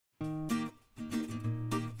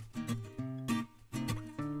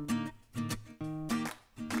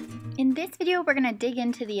In this video, we're going to dig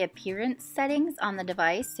into the appearance settings on the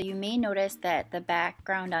device. So you may notice that the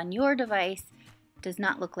background on your device does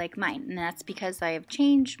not look like mine, and that's because I have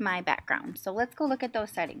changed my background. So let's go look at those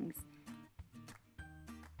settings.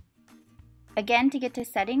 Again, to get to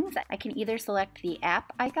settings, I can either select the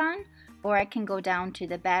app icon, or I can go down to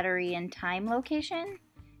the battery and time location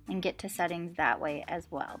and get to settings that way as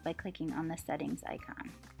well by clicking on the settings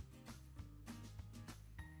icon.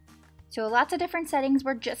 So lots of different settings.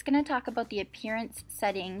 We're just going to talk about the appearance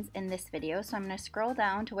settings in this video. So I'm going to scroll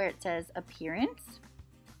down to where it says appearance.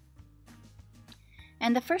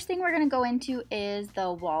 And the first thing we're going to go into is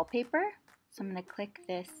the wallpaper. So I'm going to click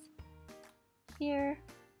this here.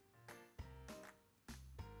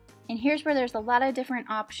 And here's where there's a lot of different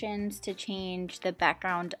options to change the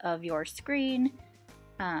background of your screen.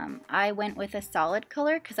 I went with a solid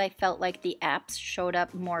color because I felt like the apps showed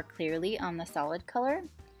up more clearly on the solid color.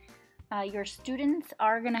 Your students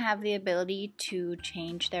are going to have the ability to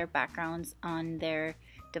change their backgrounds on their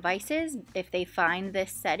devices. If they find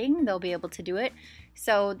this setting, they'll be able to do it.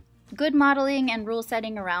 So good modeling and rule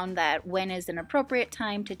setting around that. When is an appropriate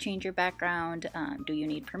time to change your background? Do you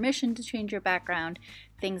need permission to change your background?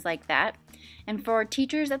 Things like that. And for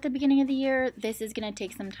teachers at the beginning of the year, this is going to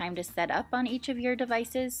take some time to set up on each of your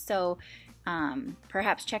devices. So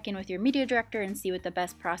perhaps check in with your media director and see what the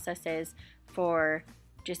best process is for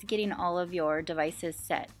just getting all of your devices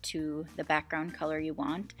set to the background color you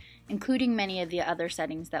want, including many of the other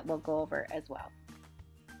settings that we'll go over as well.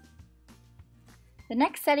 The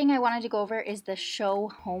next setting I wanted to go over is the Show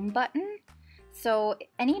Home button. So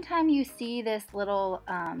anytime you see this little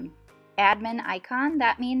admin icon,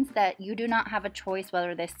 that means that you do not have a choice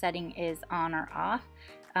whether this setting is on or off.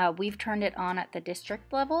 We've turned it on at the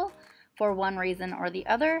district level for one reason or the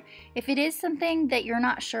other. If it is something that you're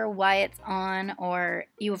not sure why it's on or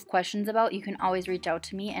you have questions about, you can always reach out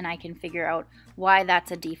to me and I can figure out why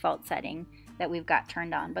that's a default setting that we've got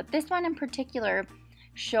turned on. But this one in particular,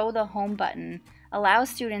 Show the Home button, allows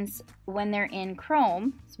students when they're in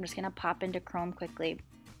Chrome, so I'm just going to pop into Chrome quickly,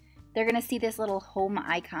 they're going to see this little home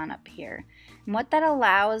icon up here. And what that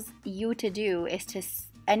allows you to do is to,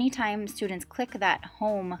 anytime students click that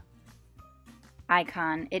home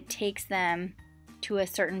icon, it takes them to a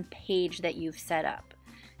certain page that you've set up.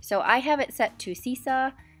 So I have it set to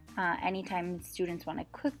Seesaw. Anytime students want to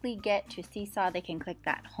quickly get to Seesaw, they can click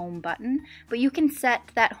that home button, but you can set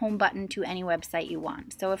that home button to any website you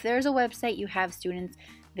want. So if there's a website you have students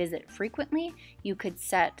visit frequently, you could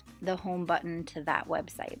set the home button to that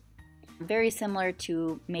website. Very similar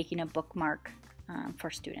to making a bookmark for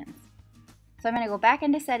students. So I'm going to go back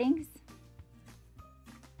into settings,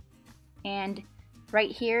 and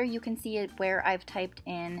right here you can see it where I've typed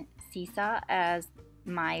in Seesaw as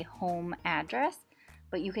my home address,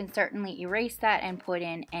 but you can certainly erase that and put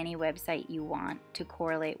in any website you want to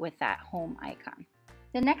correlate with that home icon.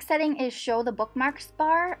 The next setting is Show the Bookmarks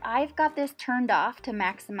bar. I've got this turned off to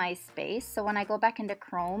maximize space, so when I go back into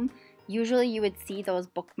Chrome, usually you would see those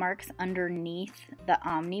bookmarks underneath the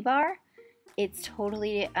Omnibar. It's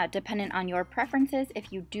totally dependent on your preferences.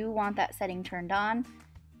 If you do want that setting turned on,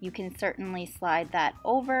 you can certainly slide that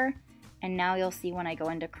over, and now you'll see when I go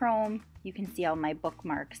into Chrome, you can see all my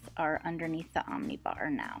bookmarks are underneath the Omnibar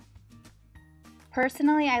now.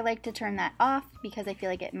 Personally, I like to turn that off because I feel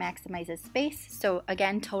like it maximizes space, so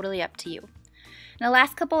again, totally up to you. And the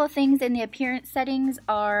last couple of things in the appearance settings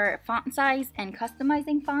are font size and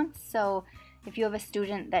customizing fonts. So if you have a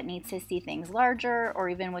student that needs to see things larger, or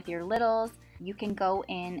even with your littles, you can go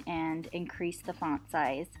in and increase the font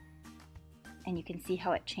size. And you can see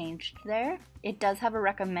how it changed there. It does have a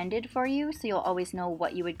recommended for you, so you'll always know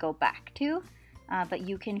what you would go back to, but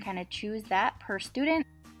you can kind of choose that per student.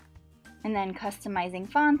 And then customizing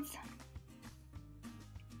fonts,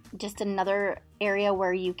 just another area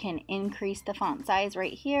where you can increase the font size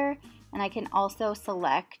right here, and I can also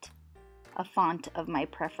select a font of my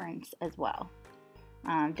preference as well.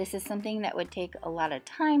 This is something that would take a lot of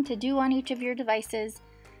time to do on each of your devices.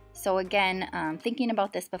 So again, thinking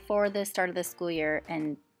about this before the start of the school year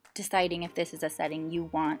and deciding if this is a setting you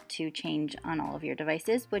want to change on all of your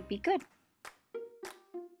devices would be good.